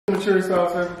Chimichurri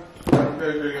sauce.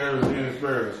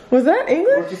 Was that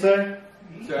English? What'd you say?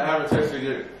 I haven't tasted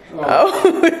it yet.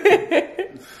 Oh.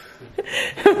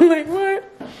 I'm like, what?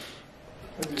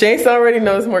 Jace already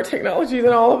knows more technology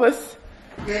than all of us.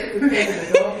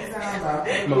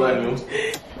 Millennials.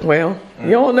 Well,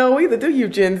 you don't know either, do you,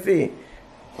 Gen Z? You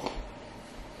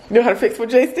know how to fix what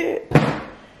Jace did?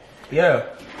 Yeah.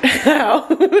 How?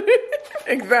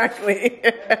 Exactly.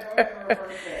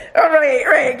 All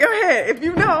right, go ahead. If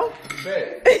you know.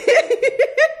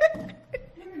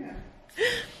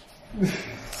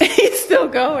 He's still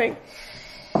going.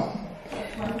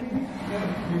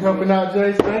 You helping out,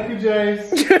 Jace? Thank you,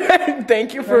 Jace.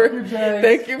 Thank you for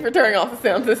turning off the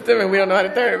sound system, and we don't know how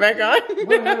to turn it back on.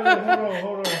 Wait,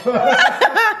 hold on.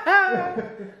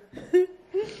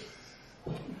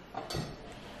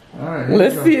 All right,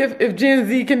 let's see if Gen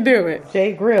Z can do it.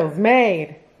 Jay Grill's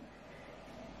made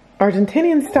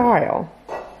Argentinian style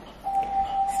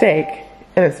steak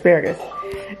and asparagus,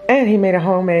 and he made a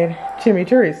homemade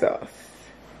chimichurri sauce.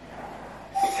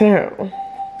 So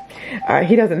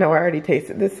he doesn't know I already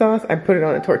tasted this sauce. I put it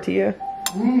on a tortilla.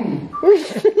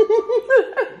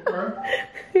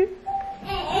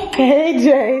 Hey,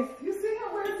 Jace. You see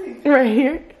him? Where is he? Right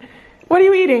here. What are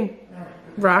you eating?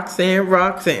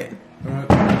 Roxanne.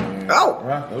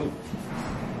 Oh.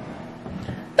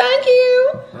 Thank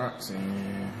you.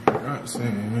 Roxanne.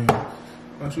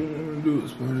 What you want to do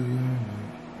is put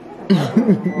it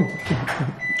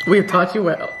We have taught you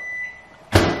well.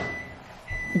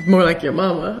 More like your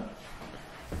mama.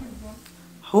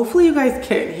 Hopefully you guys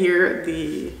can't hear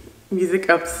the music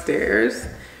upstairs.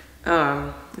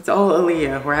 It's all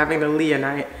Aaliyah. We're having the Aaliyah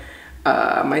night.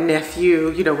 My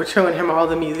nephew, you know, we're showing him all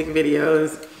the music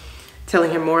videos,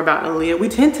 telling him more about Aaliyah. We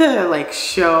tend to like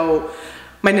show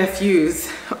my nephews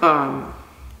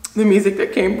the music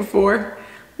that came before,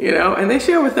 you know, and they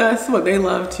share with us what they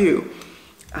love too.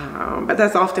 But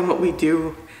that's often what we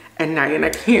do at night, and I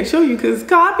can't show you because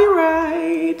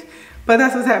copyright. But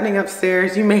that's what's happening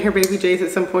upstairs. You may hear baby Jace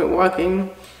at some point walking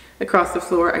across the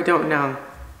floor. I don't know.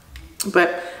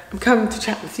 But I'm coming to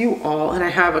chat with you all, and I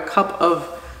have a cup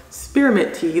of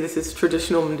spearmint tea. This is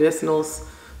traditional medicinal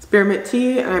spearmint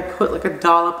tea, and I put like a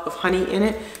dollop of honey in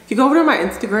it. If you go over to my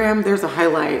Instagram, there's a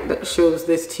highlight that shows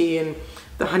this tea and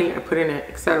the honey I put in it,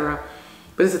 etc.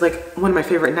 But this is like one of my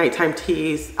favorite nighttime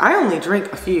teas. I only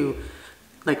drink a few,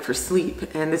 like for sleep,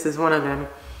 and this is one of them.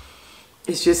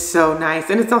 It's just so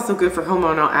nice, and it's also good for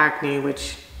hormonal acne,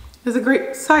 which is a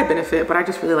great side benefit, but I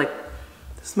just really like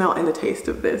the smell and the taste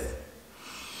of this.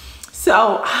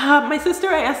 So my sister,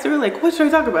 I asked her, like, what should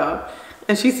I talk about?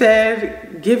 And she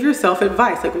said, give yourself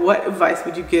advice. Like, what advice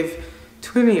would you give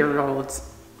 20-year-olds?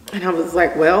 And I was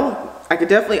like, well, I could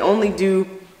definitely only do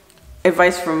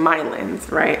advice from my lens,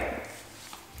 right?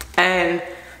 And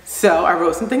so I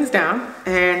wrote some things down,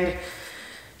 and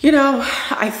you know,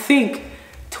 I think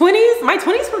my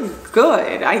 20s were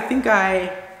good. I think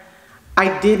I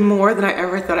did more than I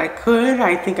ever thought I could.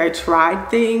 I think I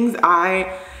tried things.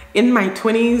 In my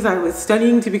 20s, I was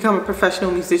studying to become a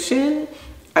professional musician.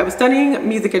 I was studying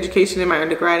music education in my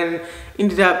undergrad and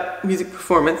ended up music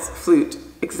performance, flute,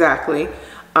 exactly.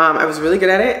 I was really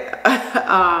good at it.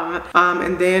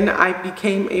 And then I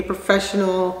became a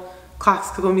professional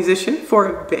classical musician for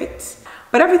a bit.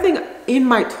 But everything in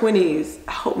my 20s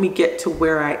helped me get to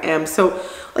where I am. So,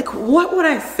 like, what would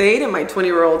I say to my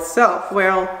 20-year-old self?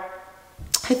 Well,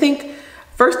 I think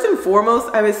first and foremost,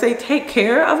 I would say take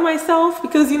care of myself,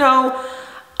 because, you know,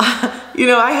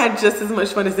 I had just as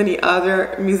much fun as any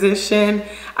other musician.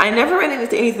 I never ran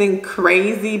into anything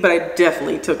crazy, but I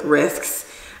definitely took risks.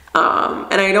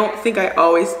 And I don't think I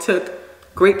always took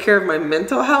great care of my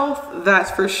mental health,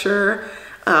 that's for sure.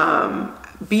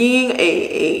 Being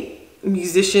a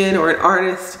musician or an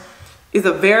artist is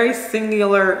a very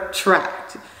singular track.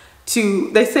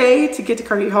 They say to get to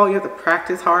Carnegie Hall, you have to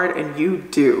practice hard, and you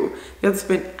do. You have to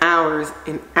spend hours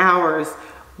and hours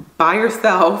by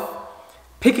yourself,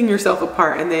 picking yourself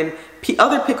apart, and then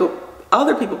other people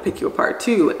pick you apart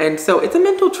too. And so it's a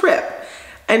mental trip.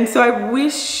 And so I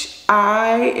wish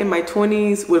I, in my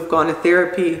 20s, would have gone to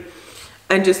therapy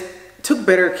and just took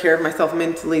better care of myself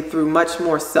mentally through much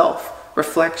more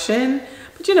self-reflection.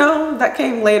 But you know, that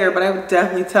came later, but I would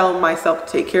definitely tell myself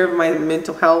to take care of my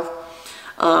mental health.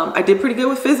 I did pretty good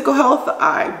with physical health.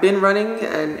 I've been running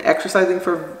and exercising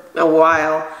for a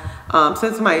while.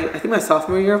 Since I think my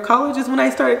sophomore year of college is when I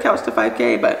started Couch to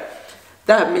 5K, but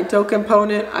that mental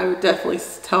component, I would definitely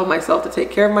tell myself to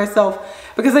take care of myself,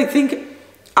 because I think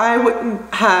I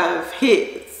wouldn't have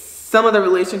hit some of the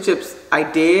relationships I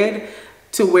did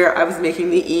to where I was making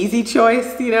the easy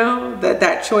choice, you know,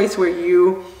 that choice where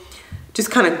you just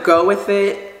kind of go with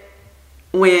it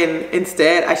when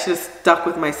instead I should have stuck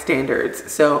with my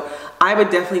standards. So I would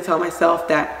definitely tell myself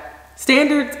that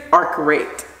standards are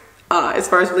great as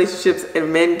far as relationships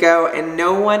and men go, and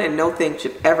no one and no thing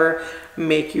should ever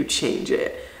make you change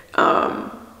it.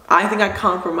 I think I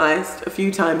compromised a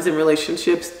few times in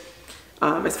relationships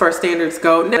as far as standards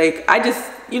go. Like, I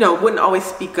just, wouldn't always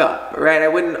speak up, right? I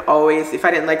wouldn't always, if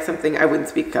I didn't like something, I wouldn't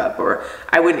speak up, or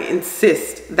I wouldn't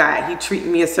insist that he treat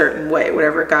me a certain way,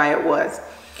 whatever guy it was.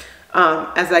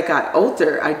 As I got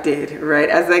older, I did, right?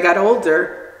 As I got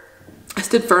older, I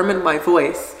stood firm in my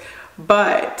voice.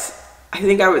 But I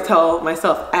think I would tell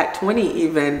myself at 20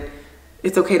 even,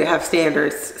 it's okay to have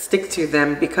standards, stick to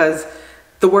them, because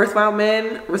the worthwhile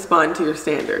men respond to your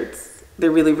standards. They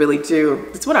really, really do.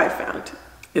 It's what I found,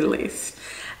 at least.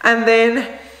 And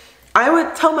then I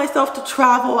would tell myself to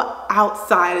travel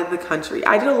outside of the country.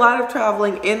 I did a lot of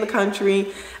traveling in the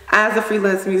country as a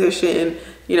freelance musician.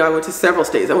 I went to several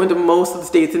states. I went to most of the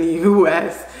states in the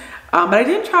US, but I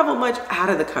didn't travel much out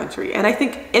of the country. And I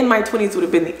think in my 20s would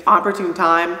have been the opportune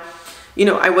time.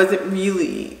 I wasn't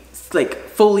really like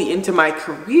fully into my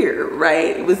career,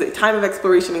 right? It was a time of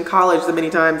exploration in college the many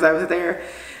times I was there.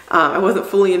 I wasn't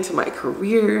fully into my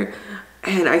career,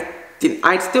 and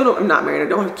I'm not married, I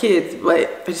don't have kids,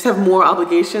 but I just have more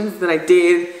obligations than I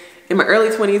did in my early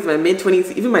 20s, my mid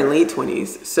 20s, even my late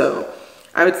 20s. So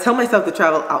I would tell myself to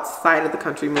travel outside of the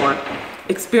country more,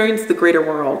 experience the greater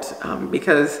world,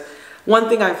 because one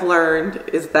thing I've learned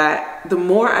is that the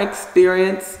more I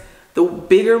experience, the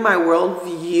bigger my world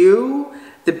view,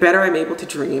 the better I'm able to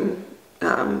dream,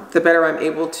 the better I'm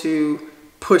able to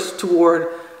push toward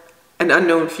an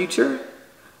unknown future.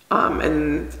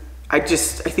 And I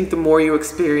think the more you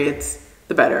experience,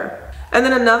 the better. And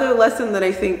then another lesson that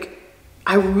I think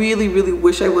I really, really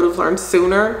wish I would have learned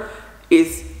sooner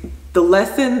is the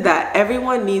lesson that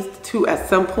everyone needs to at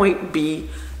some point be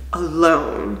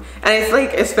alone. And it's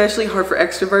like especially hard for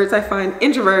extroverts, I find.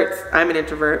 Introverts, I'm an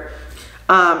introvert.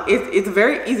 It's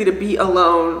very easy to be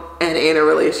alone and in a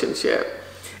relationship.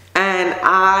 And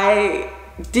I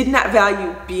did not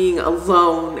value being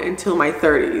alone until my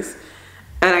 30s.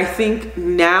 And I think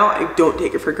now I don't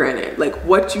take it for granted. Like,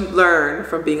 what you learn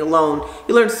from being alone,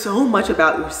 you learn so much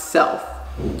about yourself.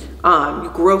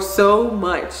 You grow so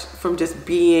much from just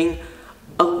being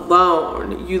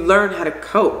alone. You learn how to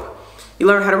cope. You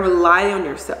learn how to rely on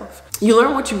yourself. You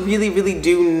learn what you really, really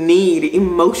do need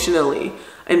emotionally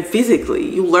and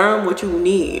physically. You learn what you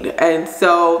need. And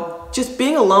so just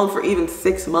being alone for even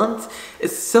 6 months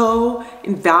is so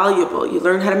invaluable. You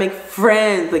learn how to make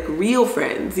friends, like real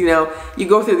friends. You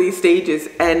go through these stages,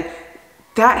 and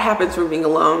that happens from being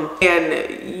alone.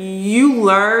 And you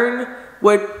learn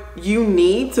what you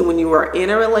need. So when you are in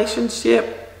a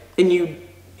relationship and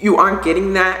you aren't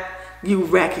getting that, you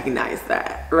recognize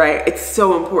that, right? It's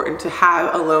so important to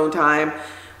have alone time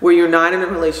where you're not in a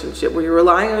relationship, where you're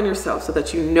relying on yourself, so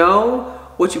that you know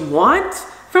what you want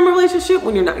from a relationship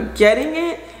when you're not getting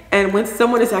it, and when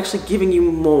someone is actually giving you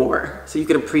more, so you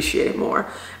can appreciate it more.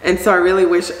 And so I really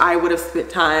wish I would have spent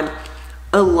time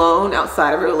alone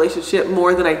outside of a relationship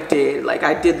more than I did. Like,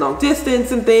 I did long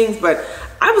distance and things, but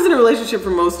I was in a relationship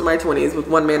for most of my 20s with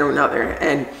one man or another,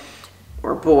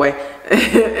 or boy,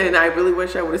 and I really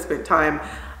wish I would have spent time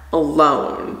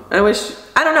alone. I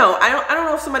don't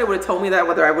know if somebody would have told me that,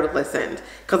 whether I would have listened,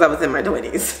 because I was in my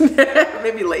 20s,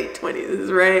 maybe late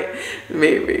 20s, right?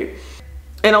 Maybe.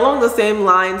 And along the same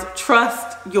lines,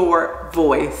 trust your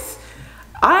voice.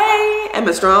 I am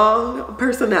a strong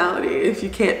personality, if you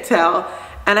can't tell,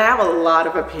 and I have a lot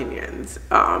of opinions.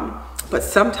 But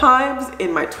sometimes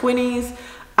in my 20s,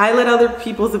 I let other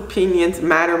people's opinions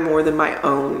matter more than my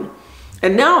own.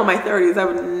 And now in my 30s, I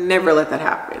would never let that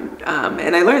happen.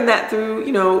 And I learned that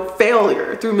through,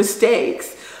 failure, through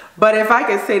mistakes. But if I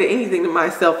could say to anything to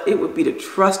myself, it would be to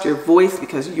trust your voice,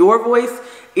 because your voice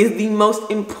is the most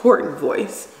important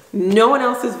voice. No one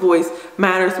else's voice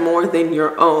matters more than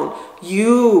your own.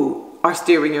 You are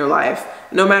steering your life,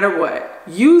 no matter what.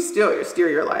 You still steer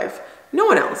your life, no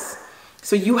one else.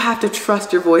 So you have to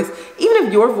trust your voice. Even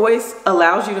if your voice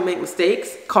allows you to make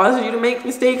mistakes, causes you to make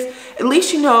mistakes, at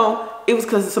least you know it was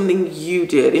because of something you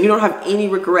did, and you don't have any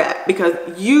regret because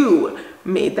you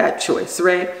made that choice,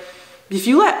 right? If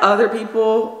you let other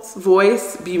people's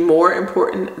voice be more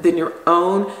important than your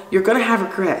own, you're gonna have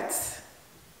regrets,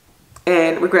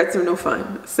 and regrets are no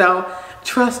fun. So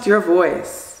trust your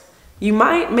voice. You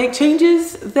might make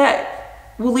changes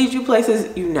that will lead you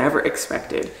places you never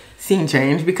expected. Scene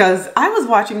change, because I was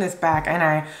watching this back and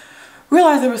I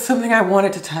realized there was something I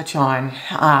wanted to touch on,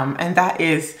 and that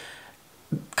is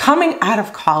coming out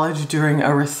of college during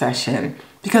a recession.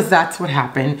 because that's what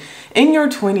happened. In your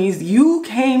 20s, you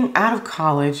came out of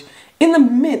college in the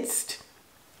midst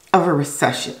of a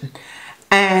recession.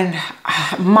 And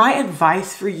my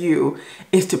advice for you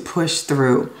is to push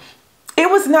through. It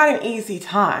was not an easy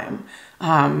time.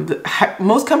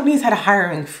 Most companies had a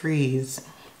hiring freeze.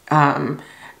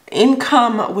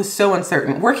 Income was so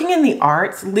uncertain. Working in the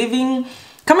arts,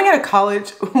 coming out of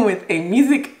college with a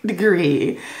music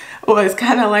degree was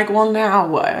kind of like, well, now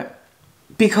what?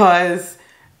 Because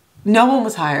no one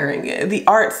was hiring. The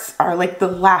arts are like the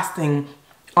last thing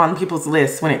on people's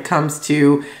lists when it comes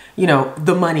to,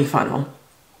 the money funnel,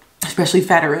 especially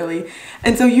federally.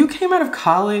 And so you came out of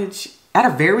college at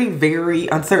a very, very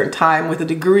uncertain time with a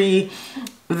degree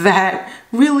that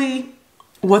really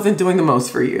wasn't doing the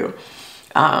most for you.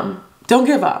 Don't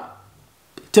give up.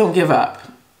 Don't give up.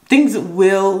 Things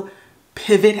will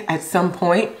pivot at some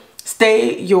point.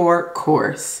 Stay your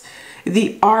course.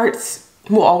 The arts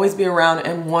will always be around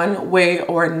in one way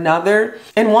or another.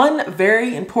 And one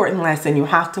very important lesson you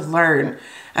have to learn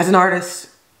as an artist,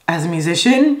 as a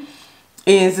musician,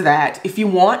 is that if you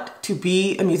want to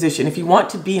be a musician, if you want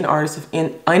to be an artist of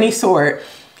any sort,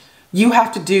 you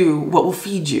have to do what will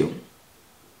feed you.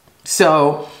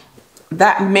 So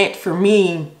that meant for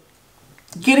me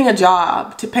getting a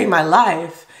job to pay my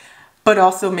life, but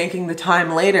also making the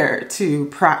time later to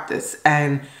practice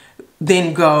and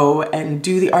then go and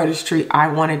do the artistry I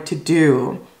wanted to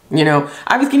do.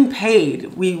 I was getting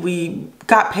paid. We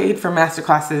got paid for master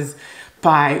classes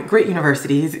by great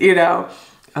universities,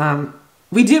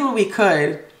 we did what we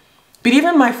could. But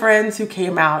even my friends who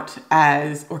came out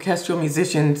as orchestral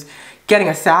musicians getting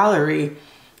a salary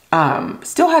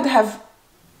still had to have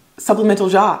supplemental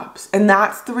jobs. And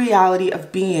that's the reality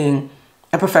of being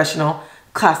a professional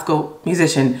classical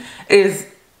musician. It is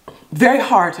very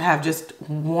hard to have just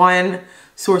one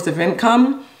source of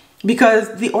income,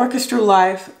 because the orchestra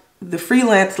life, the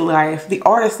freelance life, the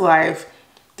artist life,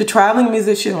 the traveling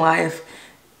musician life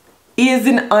is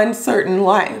an uncertain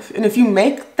life. And if you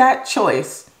make that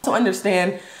choice, to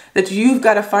understand that you've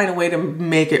got to find a way to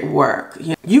make it work.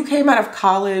 You came out of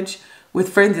college with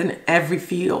friends in every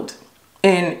field,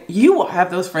 and you will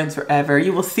have those friends forever.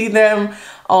 You will see them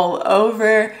all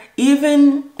over.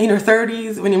 Even in your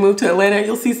 30s, when you move to Atlanta,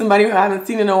 you'll see somebody who you haven't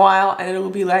seen in a while, and it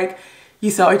will be like you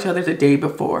saw each other the day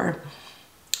before.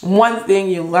 One thing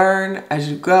you learn as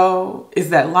you go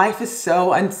is that life is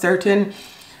so uncertain,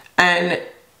 and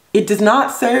it does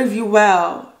not serve you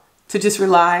well to just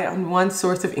rely on one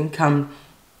source of income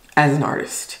as an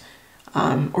artist.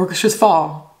 Orchestras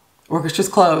fall, orchestras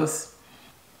close.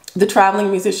 The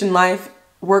traveling musician life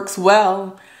works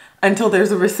well until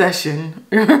there's a recession,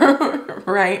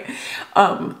 right?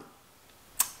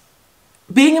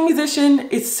 Being a musician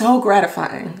is so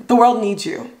gratifying. The world needs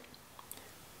you.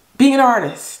 Being an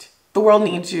artist, the world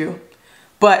needs you.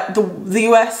 But the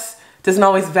US doesn't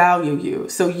always value you.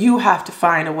 So you have to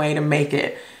find a way to make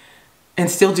it and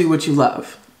still do what you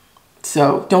love.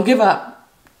 So don't give up.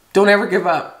 Don't ever give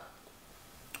up.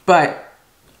 But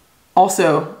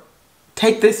also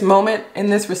take this moment in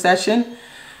this recession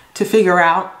to figure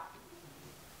out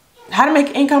how to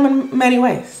make income in many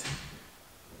ways.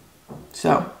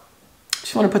 So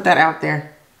just want to put that out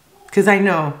there, because I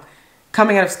know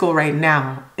coming out of school right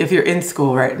now, if you're in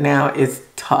school right now, is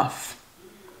tough.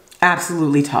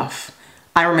 Absolutely tough.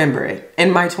 I remember it.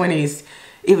 In my 20s,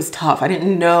 it was tough. I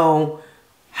didn't know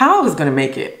how I was going to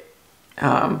make it.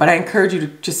 But I encourage you to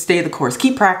just stay the course.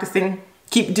 Keep practicing.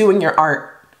 Keep doing your art.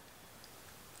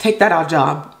 Take that odd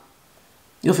job.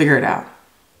 You'll figure it out.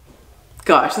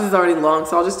 Gosh, this is already long,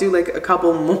 so I'll just do like a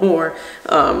couple more.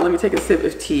 Let me take a sip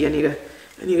of tea. I need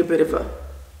a bit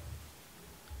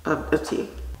of tea.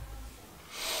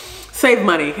 Save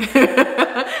money.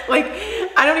 Like,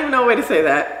 I don't even know a way to say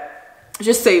that.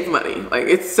 Just save money. Like,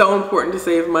 it's so important to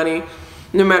save money.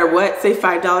 No matter what, save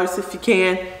 $5 if you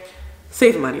can.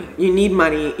 Save money. You need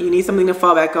money. You need something to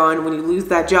fall back on. When you lose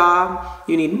that job,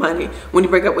 you need money. When you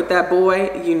break up with that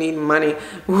boy, you need money.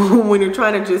 When you're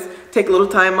trying to just take a little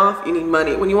time off, you need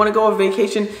money. When you want to go on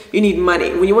vacation, you need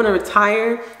money. When you want to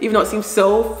retire, even though it seems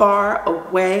so far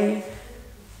away,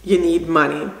 you need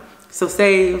money. So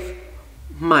save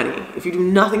money. If you do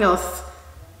nothing else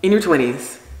in your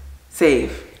 20s,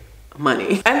 save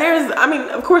money.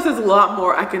 And of course there's a lot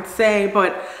more I could say,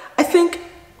 but I think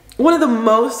one of the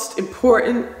most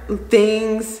important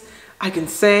things I can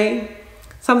say,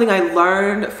 something I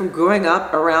learned from growing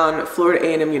up around Florida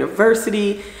A&M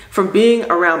University, from being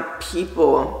around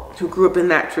people who grew up in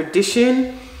that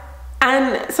tradition,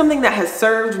 and something that has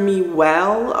served me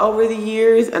well over the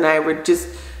years, and I would just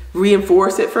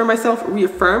reinforce it for myself,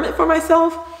 reaffirm it for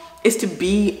myself, is to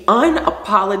be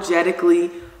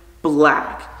unapologetically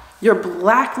black. Your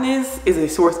blackness is a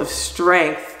source of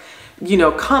strength. You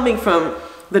know, coming from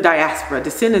the diaspora,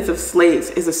 descendants of slaves,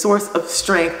 is a source of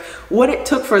strength. What it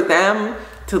took for them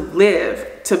to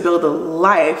live, to build a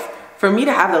life, for me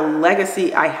to have the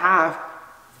legacy I have,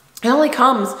 it only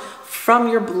comes from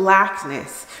your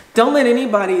blackness. Don't let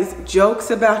anybody's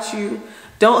jokes about you,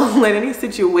 don't let any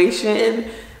situation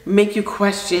make you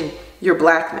question your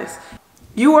blackness.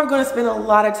 You are going to spend a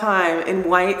lot of time in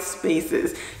white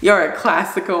spaces. You're a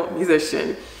classical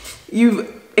musician.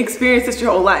 You've experienced this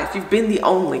your whole life. You've been the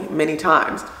only many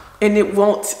times, and it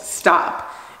won't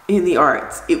stop in the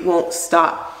arts. It won't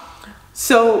stop.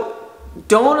 So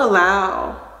don't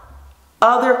allow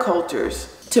other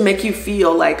cultures to make you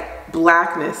feel like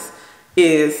blackness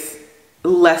is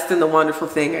less than the wonderful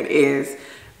thing it is.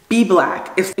 Be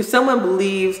black. If someone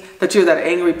believes that you're that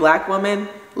angry black woman,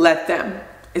 let them.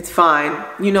 It's fine.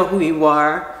 You know who you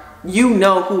are. You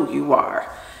know who you are.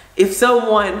 If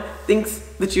someone thinks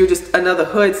that you're just another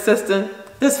hood sister,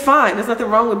 that's fine. There's nothing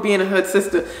wrong with being a hood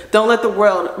sister. Don't let the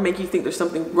world make you think there's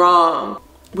something wrong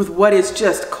with what is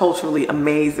just culturally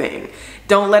amazing.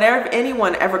 Don't let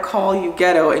anyone ever call you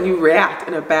ghetto and you react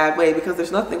in a bad way, because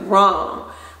there's nothing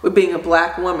wrong with being a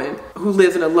black woman who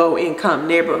lives in a low-income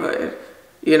neighborhood.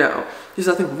 You know, there's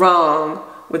nothing wrong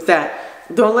with that.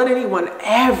 Don't let anyone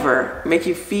ever make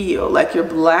you feel like your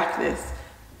blackness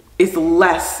is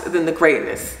less than the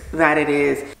greatness that it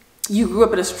is. You grew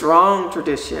up in a strong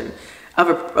tradition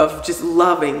of just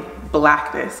loving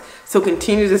blackness. So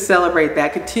continue to celebrate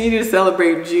that. Continue to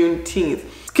celebrate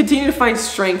Juneteenth. Continue to find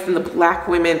strength in the black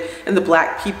women and the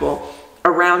black people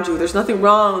around you. There's nothing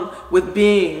wrong with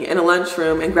being in a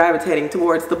lunchroom and gravitating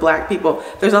towards the black people.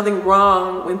 There's nothing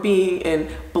wrong with being in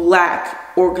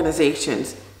black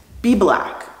organizations. Be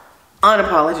black,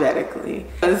 unapologetically.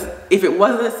 Because if it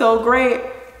wasn't so great,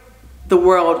 the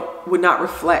world would not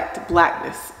reflect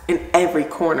blackness in every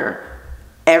corner,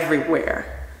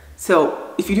 everywhere.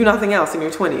 So if you do nothing else in your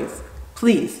 20s,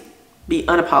 please be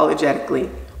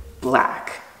unapologetically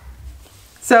black.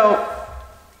 So,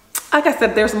 like I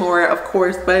said, there's more, of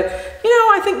course, but you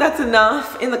know, I think that's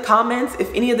enough. In the comments,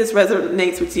 if any of this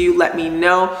resonates with you, let me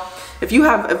know. If you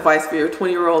have advice for your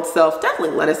 20-year-old self,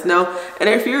 definitely let us know. And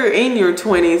if you're in your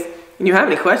 20s and you have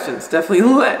any questions, definitely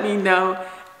let me know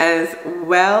as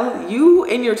well. You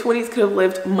in your 20s could have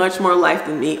lived much more life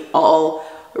than me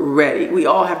already. We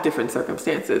all have different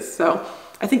circumstances. So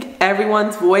I think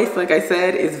everyone's voice, like I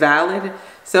said, is valid.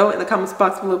 So in the comments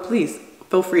box below, please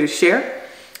feel free to share.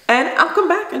 And I'll come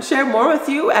back and share more with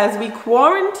you as we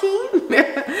quarantine.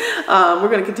 We're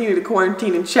going to continue to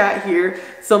quarantine and chat here.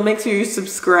 So make sure you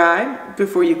subscribe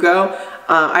before you go.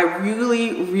 I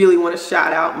really want to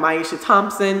shout out Maisha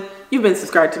Thompson. You've been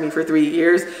subscribed to me for 3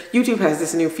 years. YouTube has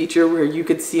this new feature where you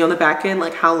could see on the back end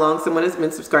like how long someone has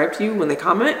been subscribed to you when they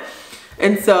comment.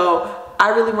 And so I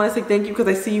really want to say thank you, because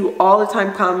I see you all the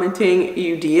time commenting.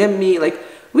 You DM me. Like,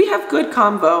 we have good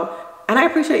convo, and I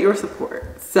appreciate your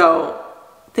support. So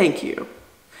thank you.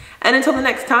 And until the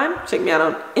next time, check me out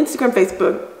on Instagram,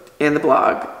 Facebook, and the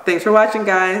blog. Thanks for watching,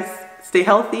 guys. Stay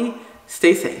healthy,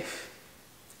 stay safe.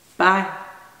 Bye.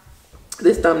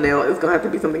 This thumbnail is gonna have to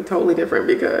be something totally different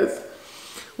because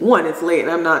 1, it's late and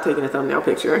I'm not taking a thumbnail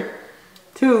picture.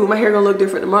 2, my hair gonna look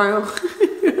different tomorrow.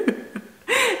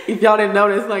 If y'all didn't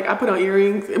notice, like, I put on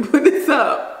earrings and put this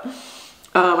up.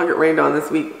 I get rained on this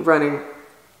week running,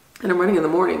 and I'm running in the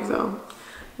morning, so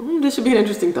this should be an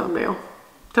interesting thumbnail.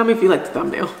 Tell me if you like the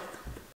thumbnail.